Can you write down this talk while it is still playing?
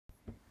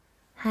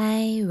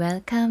Hi,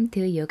 welcome to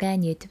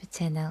YoGaEun YouTube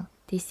channel.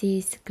 This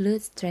is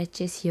glute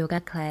stretches yoga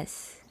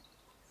class.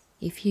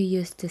 If you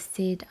used to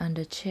sit on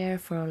the chair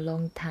for a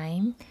long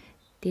time,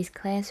 this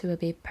class will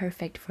be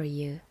perfect for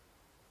you.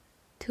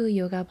 2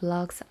 yoga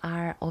blocks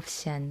are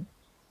option.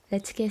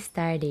 Let's get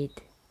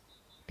started.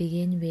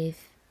 Begin with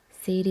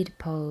seated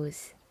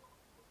pose,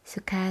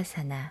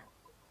 Sukhasana.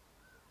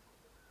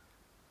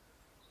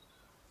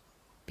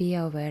 Be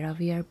aware of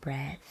your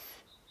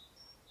breath.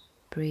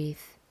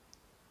 Breathe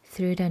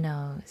through the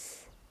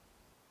nose.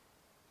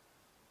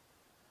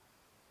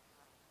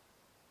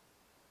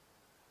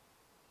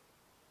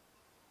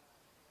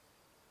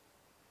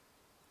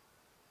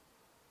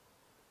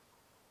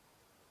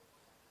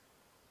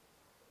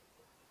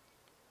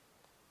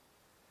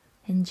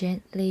 And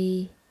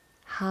gently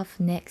half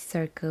neck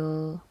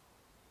circle,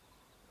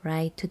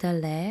 right to the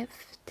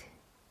left,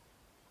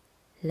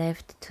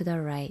 left to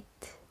the right.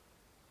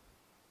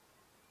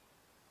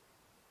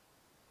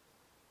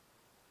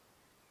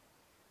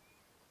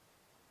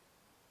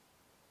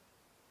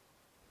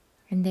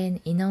 And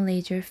then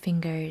interlace your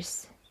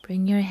fingers.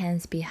 Bring your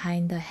hands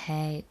behind the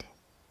head,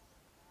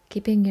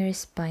 keeping your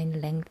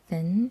spine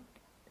lengthened,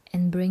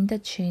 and bring the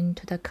chin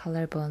to the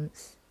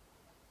collarbones.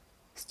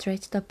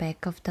 Stretch the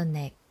back of the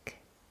neck.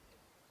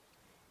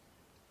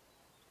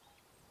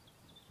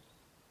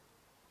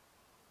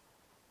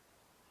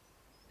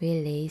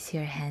 Release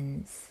your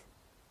hands.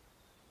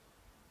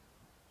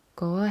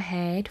 Go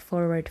ahead,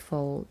 forward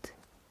fold.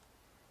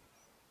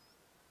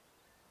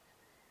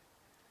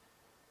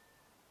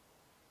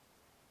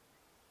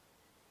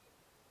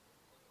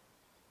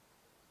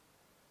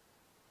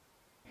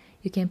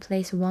 You can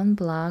place one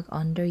block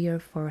under your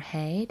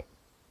forehead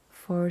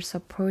for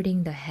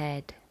supporting the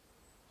head.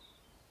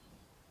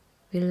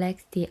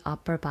 Relax the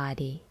upper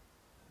body.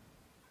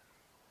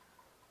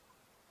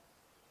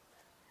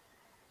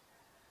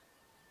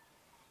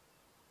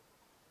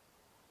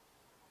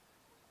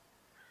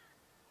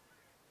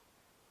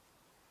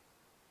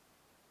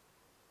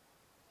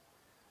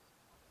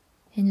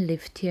 And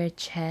lift your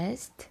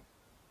chest.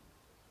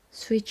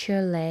 Switch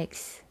your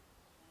legs.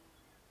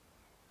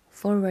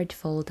 Forward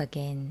fold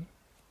again.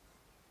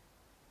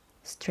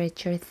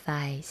 Stretch your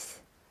thighs.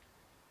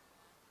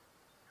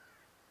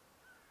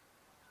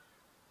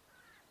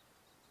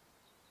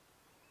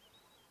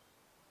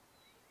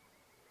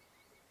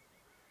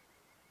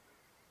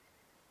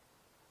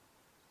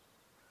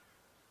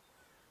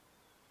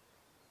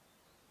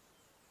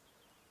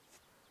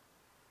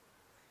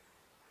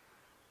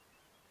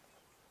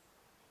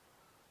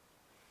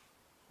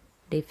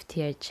 Lift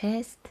your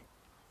chest.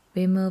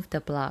 Remove the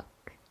block.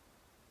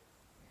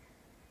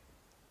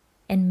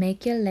 And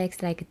make your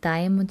legs like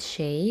diamond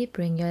shape.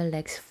 Bring your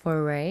legs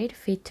forward,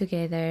 feet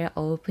together,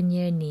 open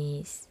your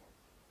knees.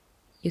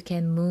 You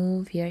can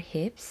move your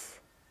hips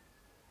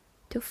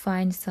to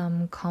find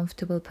some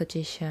comfortable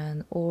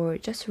position or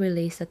just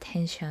release the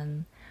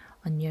tension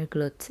on your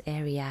glutes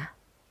area.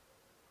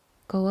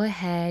 Go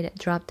ahead,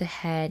 drop the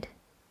head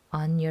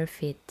on your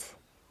feet.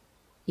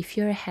 If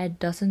your head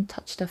doesn't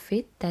touch the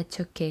feet, that's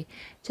okay.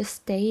 Just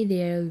stay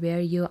there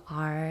where you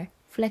are.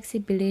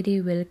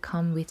 Flexibility will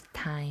come with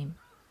time.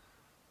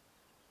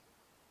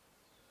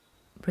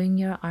 Bring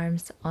your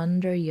arms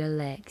under your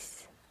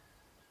legs.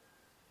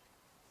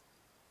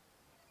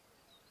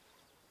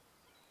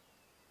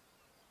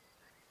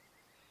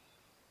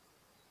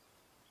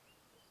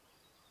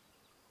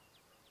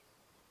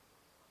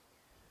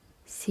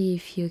 See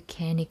if you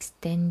can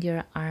extend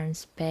your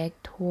arms back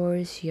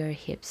towards your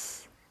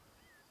hips.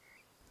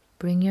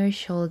 Bring your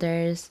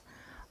shoulders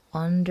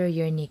under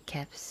your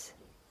kneecaps.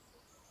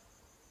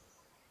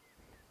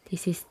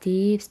 This is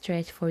deep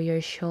stretch for your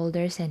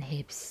shoulders and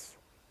hips.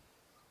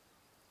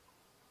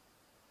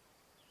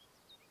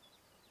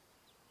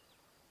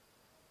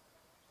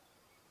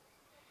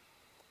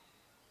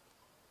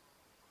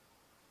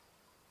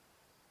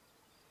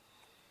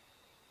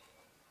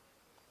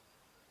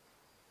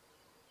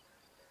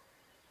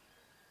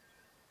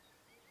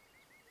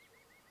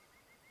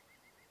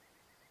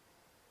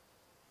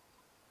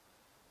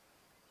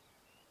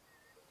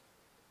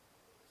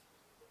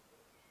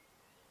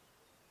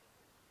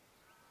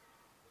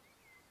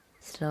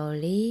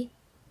 Slowly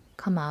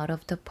come out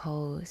of the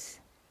pose.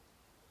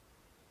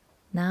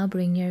 Now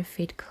bring your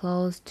feet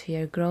close to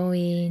your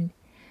groin,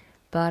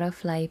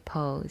 butterfly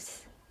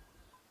pose.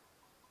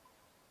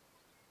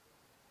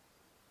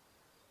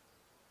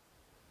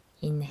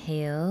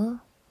 Inhale.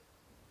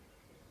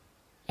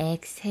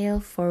 Exhale,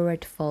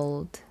 forward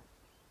fold.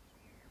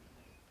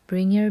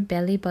 Bring your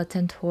belly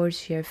button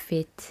towards your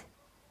feet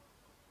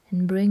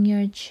and bring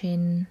your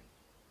chin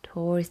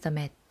towards the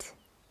mat.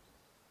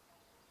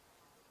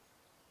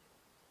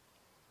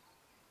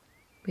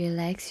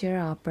 Relax your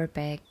upper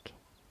back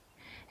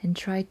and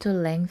try to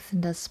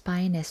lengthen the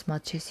spine as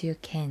much as you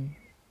can.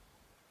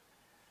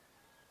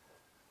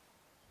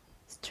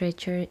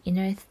 Stretch your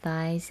inner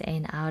thighs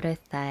and outer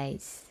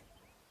thighs.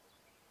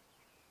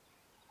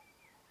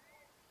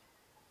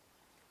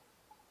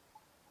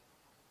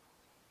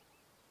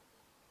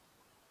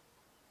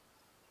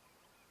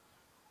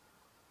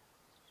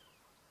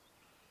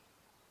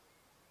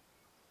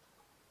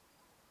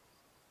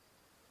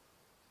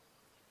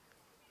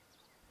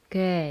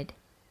 Good.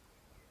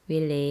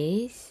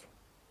 Release.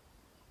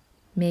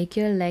 Make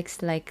your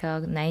legs like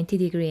a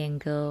 90-degree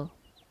angle.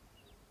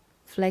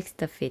 Flex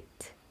the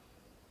feet.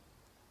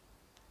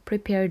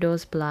 Prepare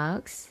those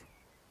blocks.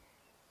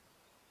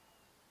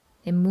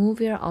 And move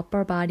your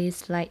upper body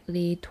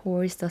slightly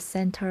towards the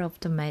center of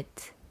the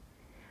mat.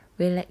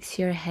 Relax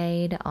your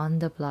head on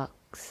the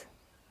blocks.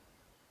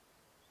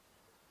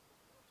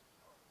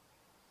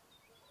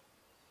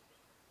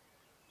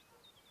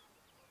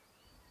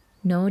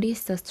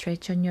 Notice the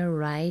stretch on your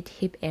right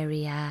hip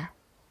area.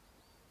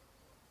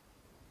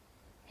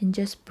 And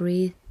just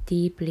breathe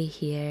deeply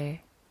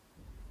here.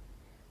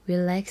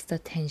 Relax the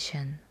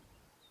tension.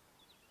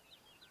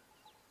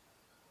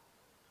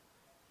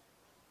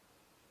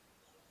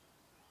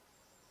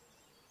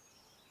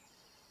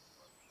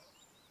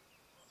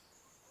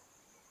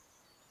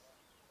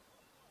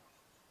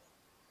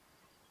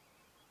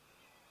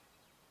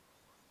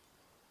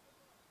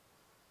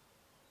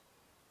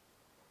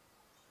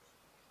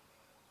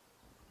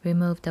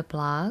 Remove the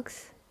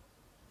blocks.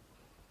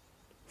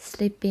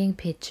 Sleeping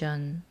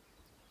pigeon.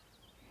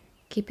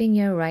 Keeping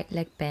your right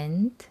leg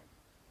bent.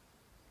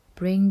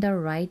 Bring the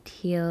right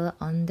heel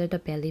under the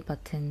belly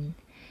button.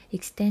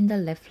 Extend the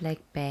left leg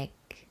back.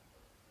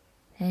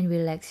 And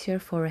relax your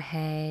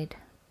forehead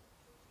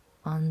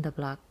on the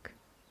block.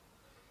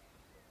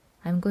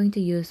 I'm going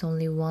to use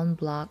only one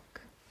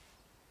block.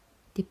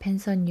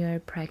 Depends on your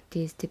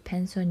practice,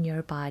 depends on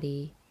your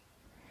body.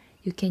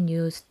 You can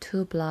use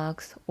 2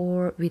 blocks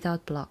or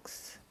without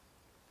blocks.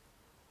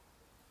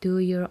 Do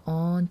your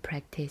own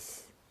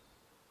practice.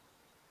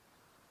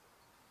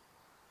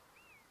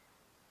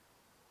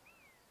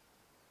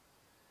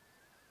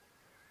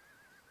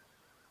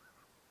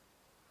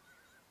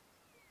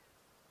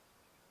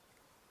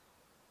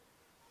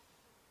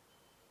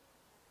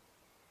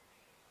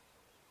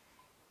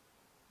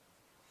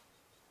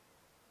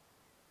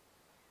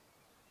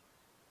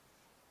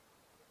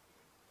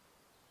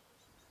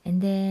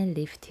 And then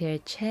lift your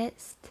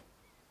chest,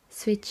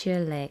 switch your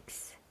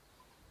legs.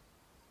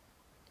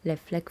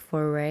 Left leg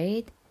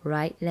forward,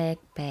 right leg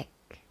back.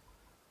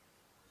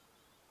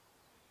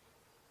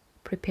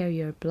 Prepare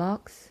your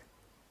blocks.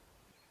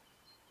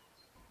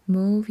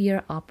 Move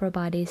your upper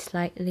body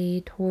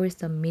slightly towards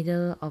the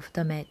middle of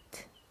the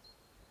mat.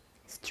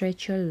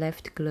 Stretch your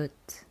left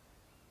glute.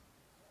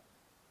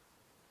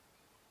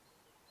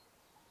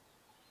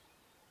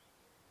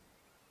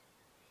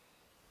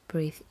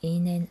 Breathe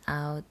in and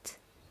out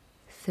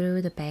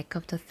through the back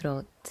of the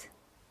throat.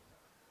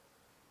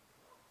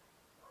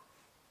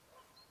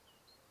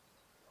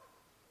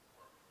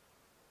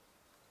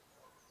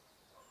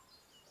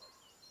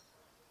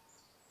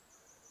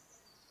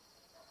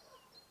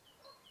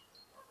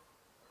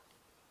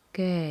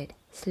 Good.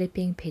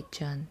 Sleeping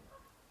pigeon.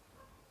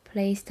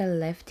 Place the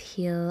left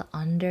heel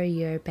under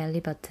your belly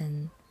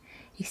button.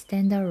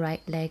 Extend the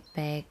right leg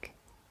back.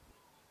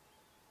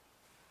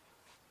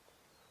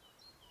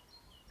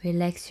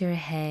 Relax your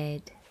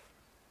head.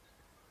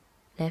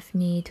 Left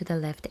knee to the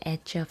left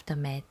edge of the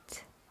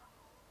mat.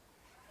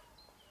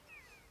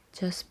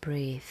 Just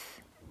breathe.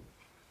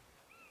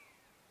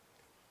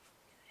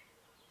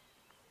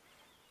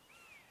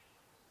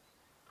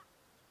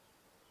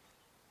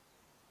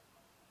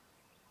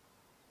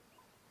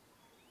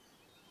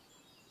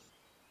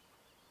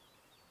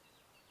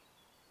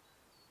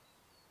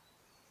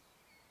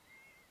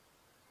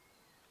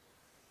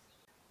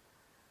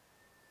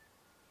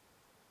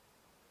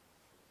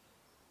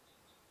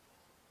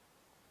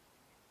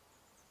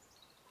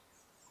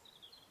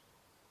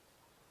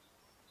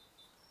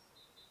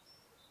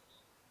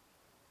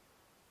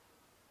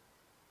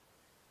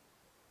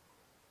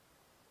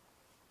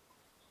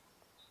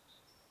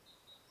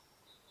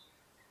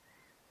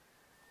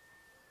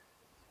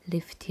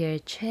 Lift your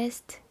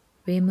chest,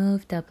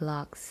 remove the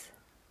blocks.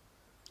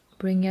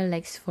 Bring your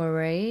legs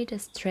forward,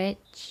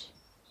 stretch.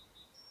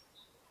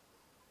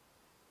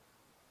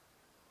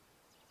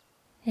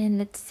 And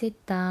let's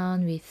sit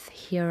down with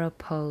hero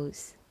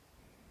pose.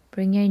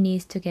 Bring your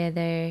knees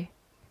together.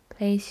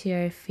 Place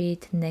your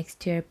feet next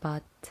to your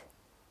butt.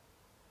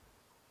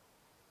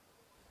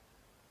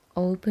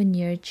 Open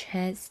your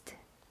chest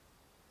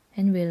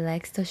and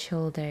relax the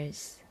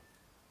shoulders.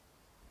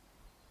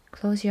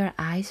 Close your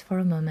eyes for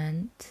a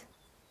moment.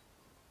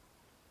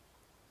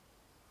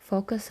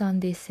 Focus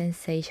on this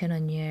sensation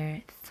on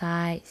your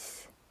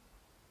thighs,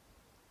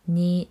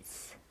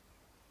 knees,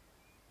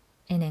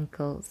 and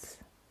ankles.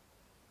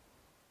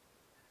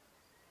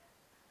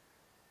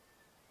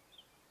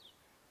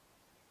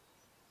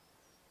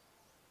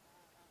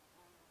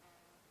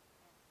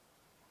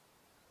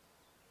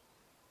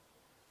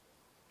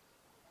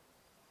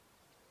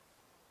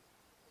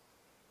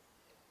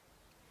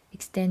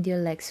 Extend your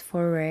legs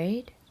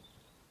forward.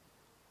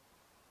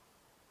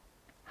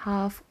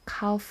 Half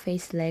cow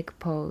face leg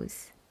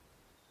pose.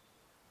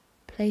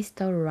 Place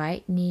the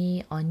right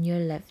knee on your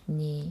left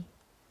knee.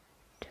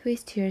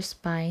 Twist your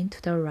spine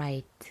to the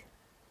right.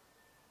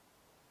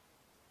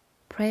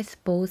 Press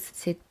both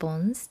sit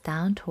bones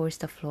down towards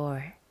the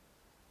floor,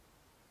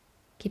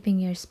 keeping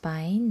your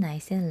spine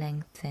nice and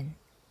lengthened.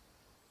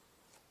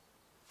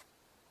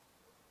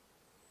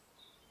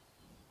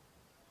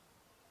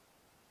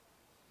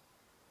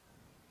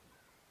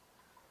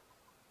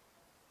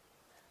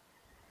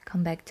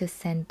 Come back to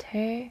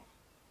center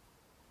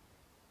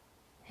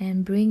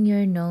and bring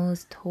your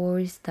nose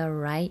towards the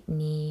right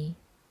knee.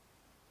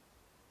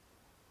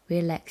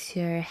 Relax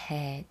your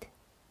head.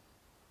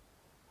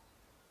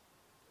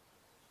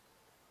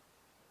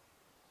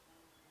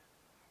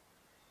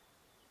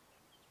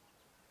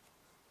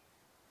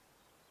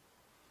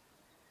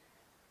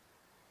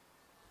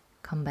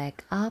 Come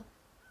back up.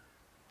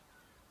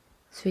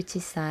 Switch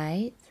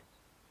sides.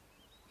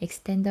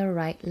 Extend the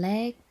right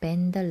leg,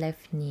 bend the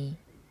left knee.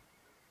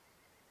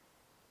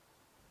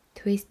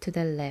 Twist to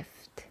the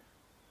left.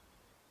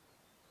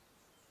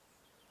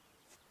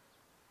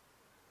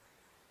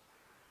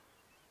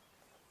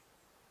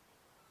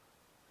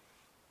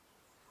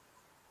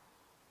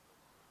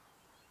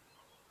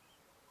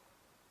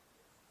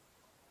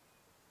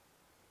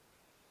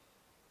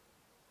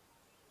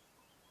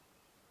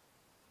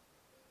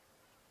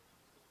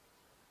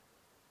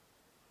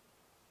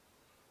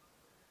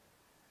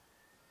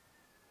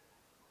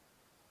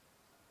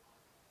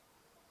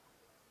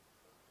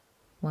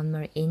 One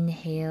more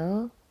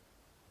inhale.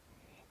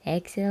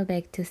 Exhale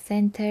back to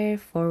center,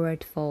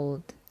 forward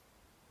fold.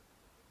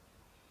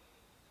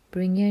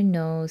 Bring your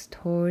nose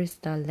towards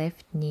the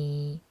left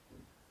knee.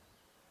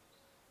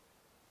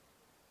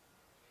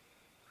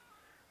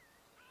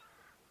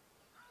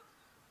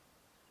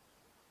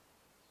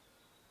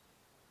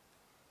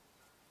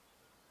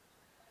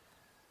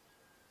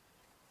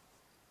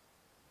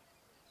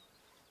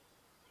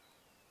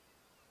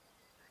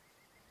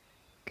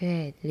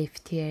 Good.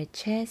 Lift your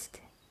chest.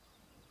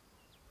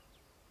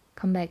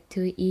 Come back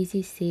to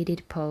easy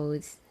seated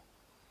pose.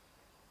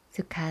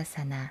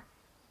 Sukhasana.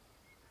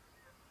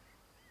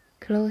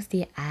 Close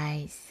the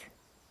eyes.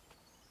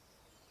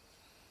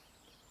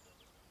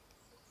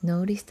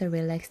 Notice the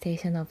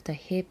relaxation of the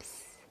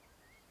hips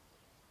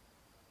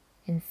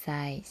and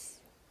thighs.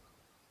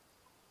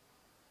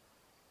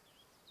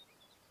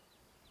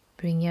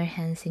 Bring your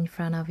hands in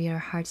front of your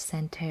heart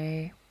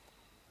center.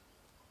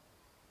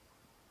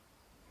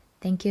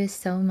 Thank you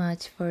so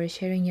much for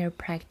sharing your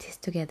practice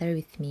together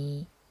with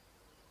me.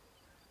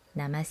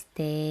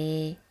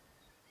 Namaste.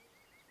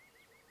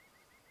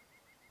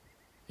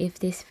 If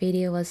this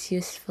video was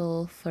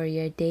useful for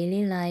your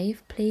daily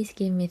life, please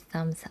give me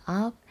thumbs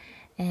up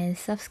and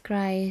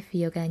subscribe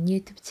YoGaEun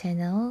YouTube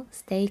channel.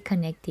 Stay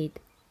connected.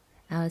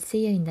 I'll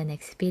see you in the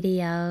next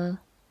video.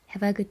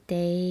 Have a good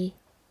day.